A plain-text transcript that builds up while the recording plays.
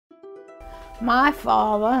My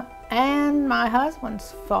father and my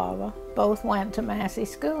husband's father both went to Massie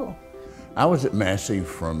School. I was at Massie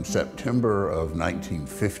from September of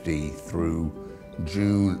 1950 through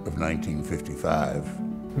June of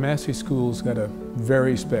 1955. Massie School's got a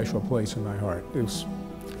very special place in my heart.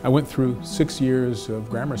 I went through 6 years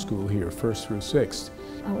of grammar school here, first through sixth.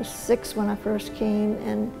 I was 6 when I first came,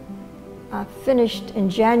 and I finished in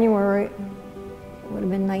January, it would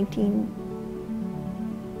have been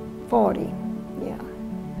 1940, yeah.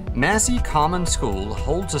 Massie Common School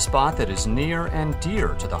holds a spot that is near and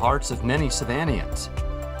dear to the hearts of many Savannians.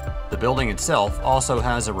 The building itself also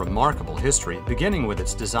has a remarkable history, beginning with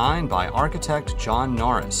its design by architect John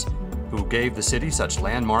Norris, who gave the city such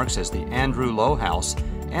landmarks as the Andrew Lowe House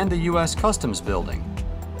and the U.S. Customs Building.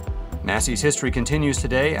 Massie's history continues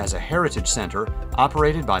today as a heritage center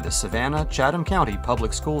operated by the Savannah, Chatham County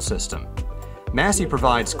Public School System. Massie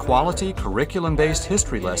provides quality, curriculum-based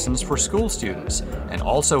history lessons for school students and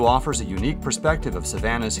also offers a unique perspective of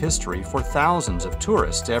Savannah's history for thousands of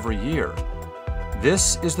tourists every year.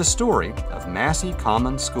 This is the story of Massie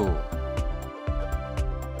Common School.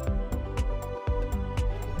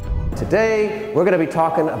 Today, we're going to be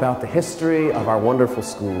talking about the history of our wonderful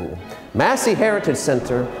school. Massie Heritage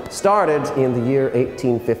Center started in the year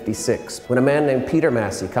 1856 when a man named Peter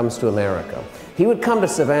Massie comes to America. He would come to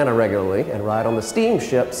Savannah regularly and ride on the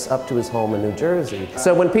steamships up to his home in New Jersey.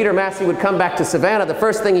 So when Peter Massie would come back to Savannah, the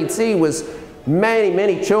first thing he'd see was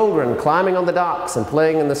many children climbing on the docks and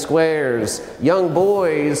playing in the squares, young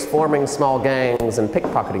boys forming small gangs and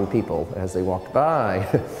pickpocketing people as they walked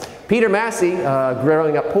by. Peter Massie,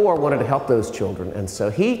 growing up poor, wanted to help those children, and so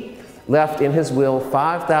he left in his will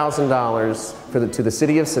 $5,000 to the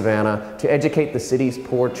city of Savannah to educate the city's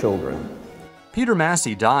poor children. Peter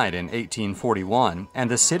Massie died in 1841, and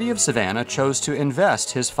the city of Savannah chose to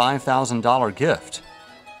invest his $5,000 gift.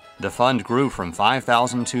 The fund grew from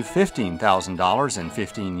 $5,000 to $15,000 in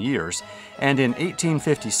 15 years, and in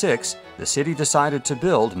 1856, the city decided to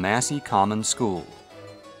build Massie Common School.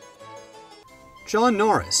 John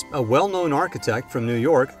Norris, a well-known architect from New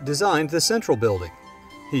York, designed the central building.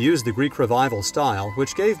 He used the Greek Revival style,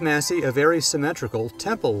 which gave Massie a very symmetrical,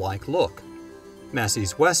 temple-like look.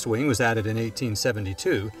 Massie's west wing was added in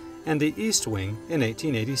 1872, and the east wing in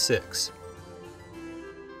 1886.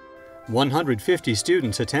 150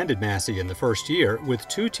 students attended Massie in the first year, with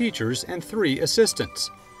 2 teachers and 3 assistants.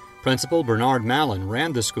 Principal Bernard Mallon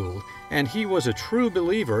ran the school, and he was a true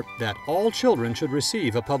believer that all children should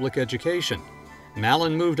receive a public education.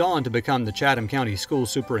 Mallon moved on to become the Chatham County School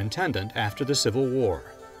Superintendent after the Civil War.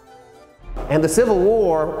 And the Civil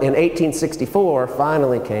War in 1864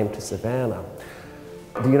 finally came to Savannah.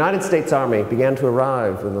 The United States Army began to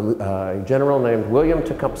arrive with a general named William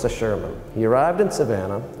Tecumseh Sherman. He arrived in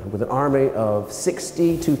Savannah with an army of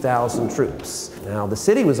 62,000 troops. Now, the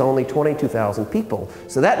city was only 22,000 people,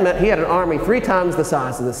 so that meant he had an army 3 times the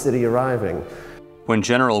size of the city arriving. When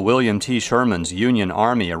General William T. Sherman's Union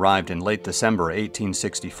Army arrived in late December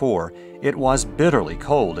 1864, it was bitterly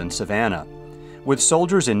cold in Savannah. With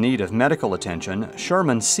soldiers in need of medical attention,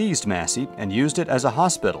 Sherman seized Massie and used it as a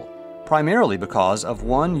hospital, primarily because of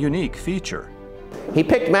one unique feature. He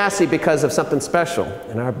picked Massie because of something special.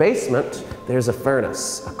 In our basement, there's a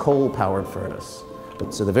furnace, a coal-powered furnace.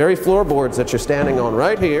 So the very floorboards that you're standing on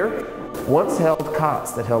right here once held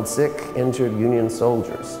cots that held sick, injured Union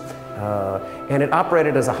soldiers. And it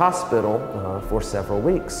operated as a hospital for several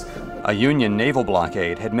weeks. A Union naval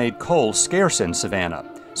blockade had made coal scarce in Savannah,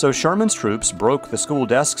 so Sherman's troops broke the school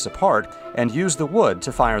desks apart and used the wood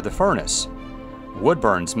to fire the furnace. Wood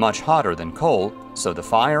burns much hotter than coal, so the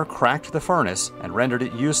fire cracked the furnace and rendered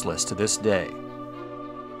it useless to this day.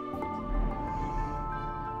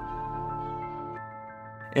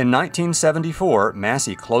 In 1974,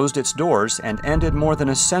 Massie closed its doors and ended more than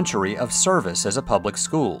a century of service as a public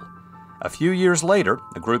school. A few years later,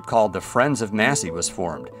 a group called the Friends of Massie was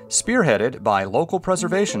formed, spearheaded by local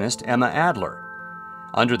preservationist Emma Adler.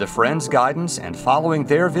 Under the Friends' guidance and following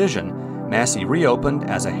their vision, Massie reopened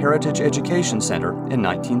as a heritage education center in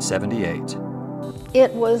 1978.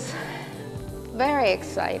 It was very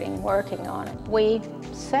exciting working on it. We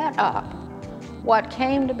set up what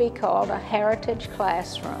came to be called a heritage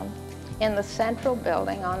classroom in the central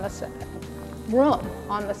building on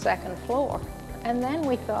the second floor. And then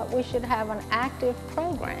we thought we should have an active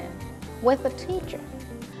program with a teacher.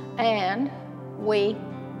 And we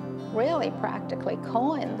really practically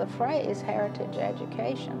coined the phrase heritage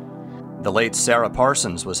education. The late Sarah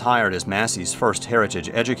Parsons was hired as Massie's first heritage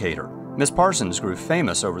educator. Miss Parsons grew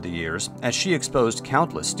famous over the years as she exposed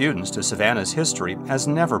countless students to Savannah's history as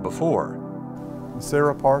never before.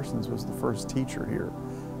 Sarah Parsons was the first teacher here.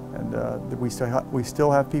 And we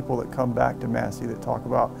still have people that come back to Massie that talk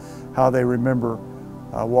about how they remember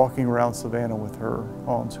walking around Savannah with her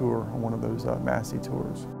on tour, on one of those Massie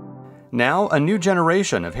tours. Now, a new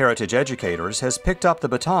generation of heritage educators has picked up the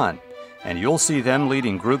baton, and you'll see them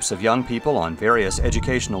leading groups of young people on various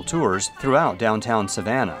educational tours throughout downtown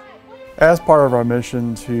Savannah. As part of our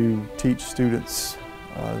mission to teach students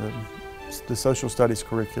the social studies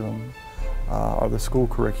curriculum or the school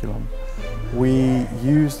curriculum, we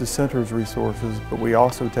use the center's resources, but we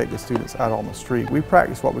also take the students out on the street. We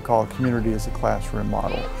practice what we call a community as a classroom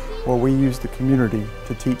model, where we use the community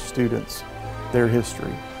to teach students their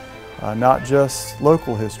history. Not just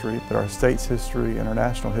local history, but our state's history,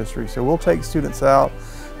 international history. So we'll take students out,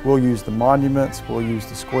 we'll use the monuments, we'll use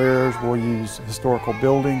the squares, we'll use historical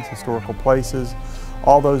buildings, historical places,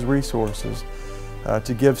 all those resources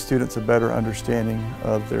to give students a better understanding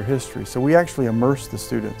of their history. So we actually immerse the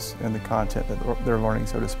students in the content that they're learning,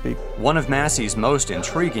 so to speak. One of Massie's most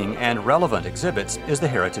intriguing and relevant exhibits is the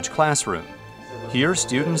Heritage Classroom. Here,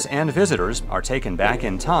 students and visitors are taken back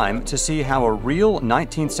in time to see how a real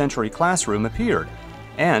 19th century classroom appeared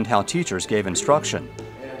and how teachers gave instruction.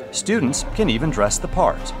 Students can even dress the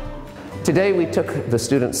part. Today we took the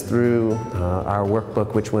students through our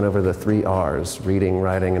workbook, which went over the 3 R's, reading,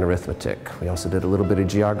 writing, and arithmetic. We also did a little bit of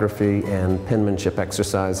geography and penmanship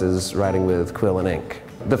exercises, writing with quill and ink.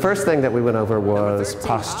 The first thing that we went over was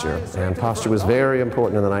posture, and posture was very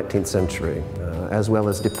important in the 19th century, as well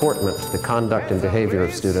as deportment, the conduct and behavior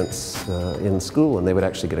of students in school, and they would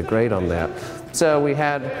actually get a grade on that. So we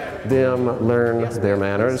had them learn their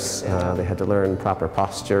manners, they had to learn proper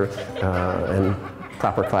posture and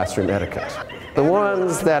proper classroom etiquette. The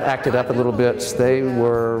ones that acted up a little bit, they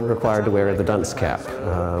were required to wear the dunce cap,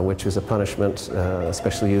 which was a punishment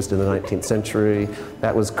especially used in the 19th century.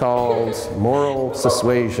 That was called moral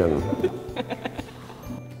suasion.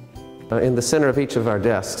 In the center of each of our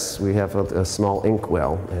desks, we have a small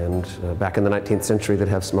inkwell, and back in the 19th century, they'd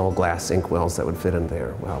have small glass inkwells that would fit in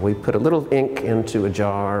there. Well, we put a little ink into a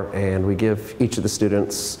jar, and we give each of the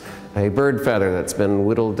students a bird feather that's been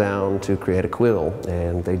whittled down to create a quill,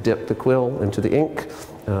 and they dip the quill into the ink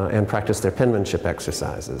and practice their penmanship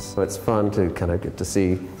exercises. So it's fun to kind of get to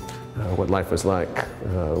see what life was like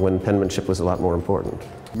when penmanship was a lot more important.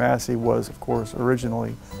 Massie was, of course,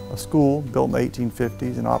 originally a school built in the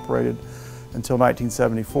 1850s and operated until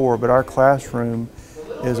 1974, but our classroom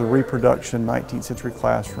is a reproduction 19th century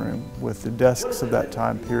classroom with the desks of that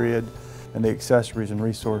time period and the accessories and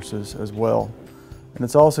resources as well. And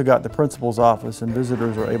it's also got the principal's office, and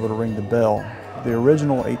visitors are able to ring the bell, the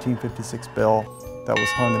original 1856 bell that was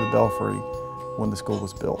hung in the belfry when the school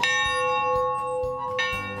was built.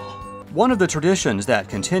 One of the traditions that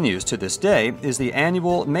continues to this day is the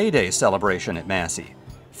annual May Day celebration at Massie.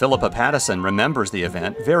 Philippa Pattison remembers the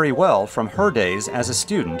event very well from her days as a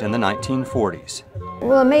student in the 1940s.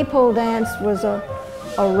 Well, the maypole dance was a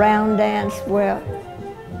round dance where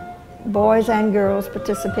boys and girls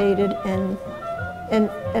participated, and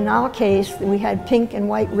in our case, we had pink and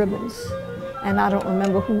white ribbons. And I don't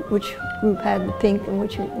remember which group had the pink and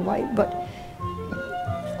which white, but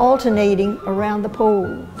alternating around the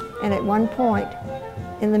pole. And at one point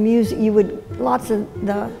in the music, lots of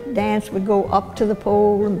the dance would go up to the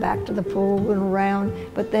pole and back to the pole and around.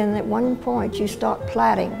 But then at one point, you start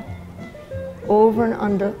plaiting over and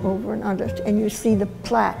under, and you see the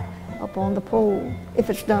plait up on the pole,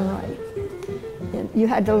 if it's done right. And you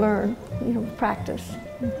had to learn, practice.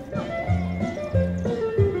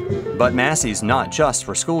 But Massie's not just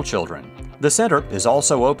for school children. The center is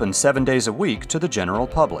also open 7 days a week to the general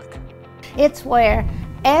public. It's where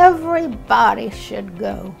everybody should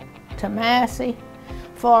go to Massie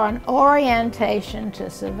for an orientation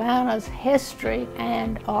to Savannah's history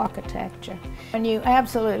and architecture. And you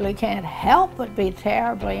absolutely can't help but be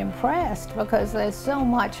terribly impressed because there's so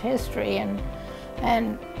much history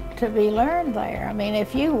and to be learned there. I mean,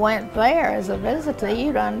 if you went there as a visitor,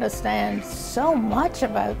 you'd understand so much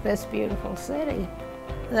about this beautiful city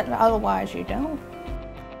that otherwise you don't.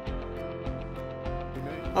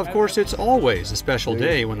 Of course, it's always a special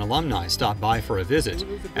day when alumni stop by for a visit,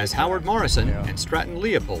 as Howard Morrison and Stratton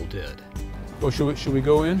Leopold did. Oh, should we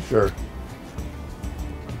go in? Sure.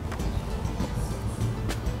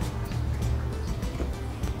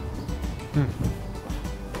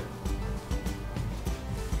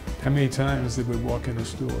 How many times did we walk in the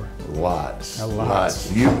store? Lots.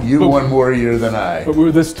 Lots. You won more year than I. But we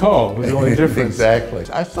were this tall, was the only difference. Exactly.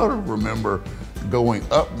 I sort of remember going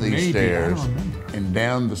up these stairs and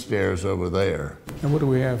down the stairs over there. And what do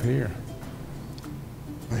we have here?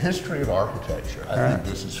 The history of architecture. I think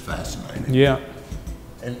this is fascinating. Yeah.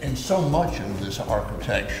 And so much of this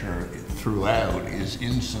architecture throughout is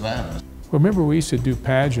in Savannah. Remember, we used to do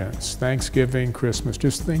pageants, Thanksgiving, Christmas,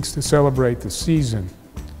 just things to celebrate the season.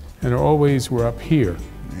 And always were up here.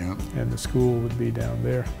 Yeah. And the school would be down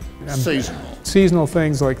there. Seasonal. Seasonal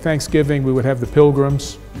things like Thanksgiving, we would have the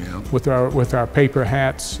pilgrims with our paper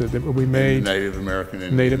hats that we made. And the Native American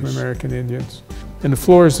Indians. Native American Indians. And the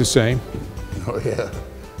floor is the same. Oh yeah.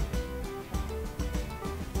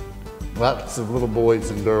 Lots of little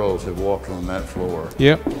boys and girls have walked on that floor.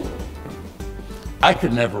 Yep. I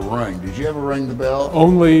could never ring. Did you ever ring the bell?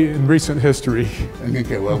 Only in recent history.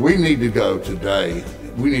 Okay, well, we need to go today.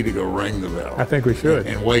 We need to go ring the bell. I think we should.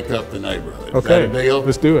 And wake up the neighborhood. Okay, Is that a deal?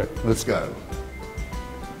 let's do it. Let's go.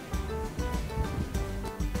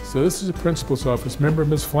 So this is the principal's office. Remember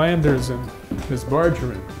Ms. Flanders and Ms.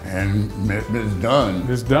 Bargeron. And Ms. Dunn.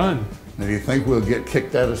 Ms. Dunn. Now, do you think we'll get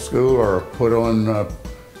kicked out of school or put on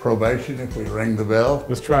probation if we ring the bell?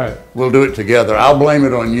 Let's try it. We'll do it together. I'll blame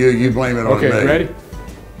it on you, you blame it on me. Okay, ready?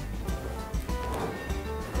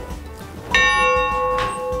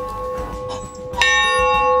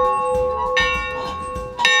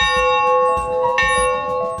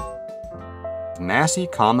 Massie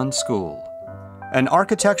Common School, an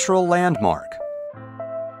architectural landmark,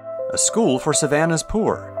 a school for Savannah's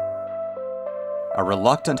poor, a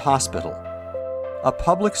reluctant hospital, a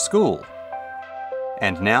public school,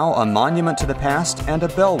 and now a monument to the past and a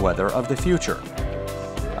bellwether of the future,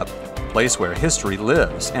 a place where history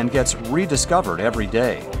lives and gets rediscovered every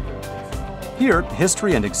day. Here,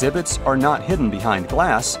 history and exhibits are not hidden behind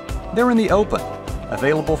glass, they're in the open,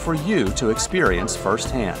 available for you to experience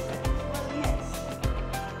firsthand.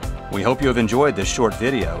 We hope you have enjoyed this short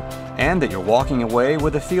video and that you're walking away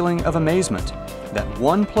with a feeling of amazement that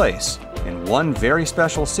one place in one very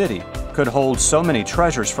special city could hold so many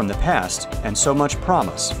treasures from the past and so much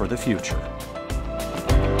promise for the future.